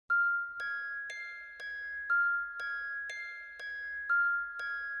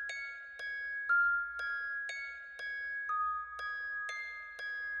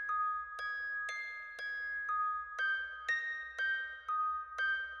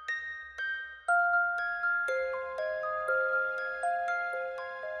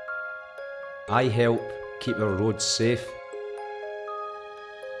I help keep our roads safe.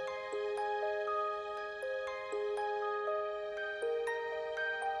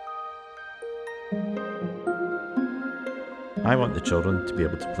 I want the children to be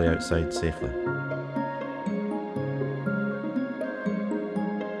able to play outside safely.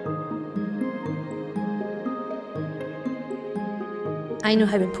 I know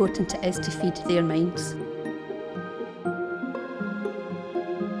how important it is to feed their minds.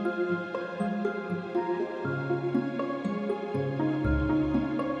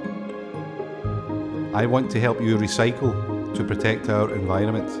 I want to help you recycle to protect our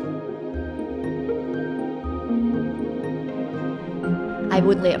environment. I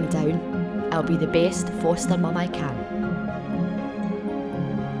won't let him down. I'll be the best foster mum I can.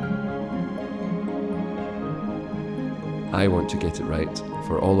 I want to get it right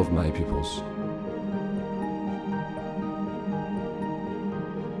for all of my pupils.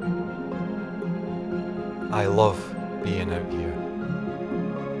 I love being out here.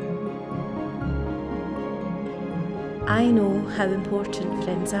 I know how important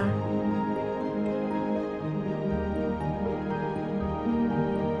friends are.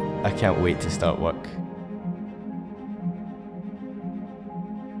 I can't wait to start work.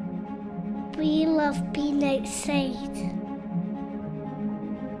 We love being outside.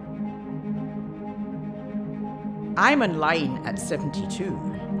 I'm online at 72.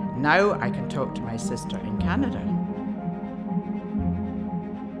 Now I can talk to my sister in Canada.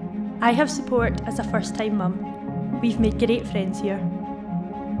 I have support as a first-time mum. We've made great friends here.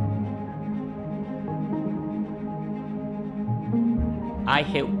 I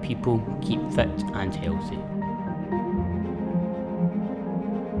help people keep fit and healthy.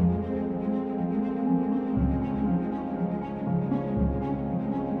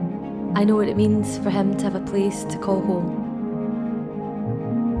 I know what it means for him to have a place to call home.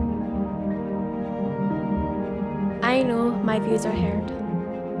 I know my views are heard.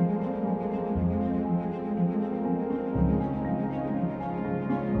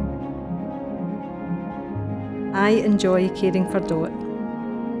 I enjoy caring for Dot.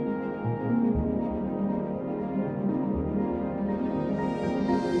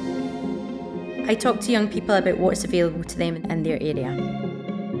 I talk to young people about what's available to them in their area.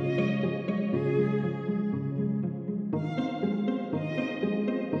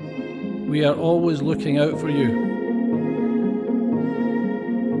 We are always looking out for you.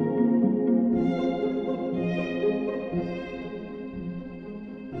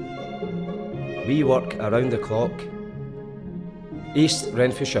 We work around the clock. East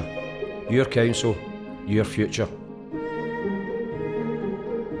Renfrewshire, your council, your future.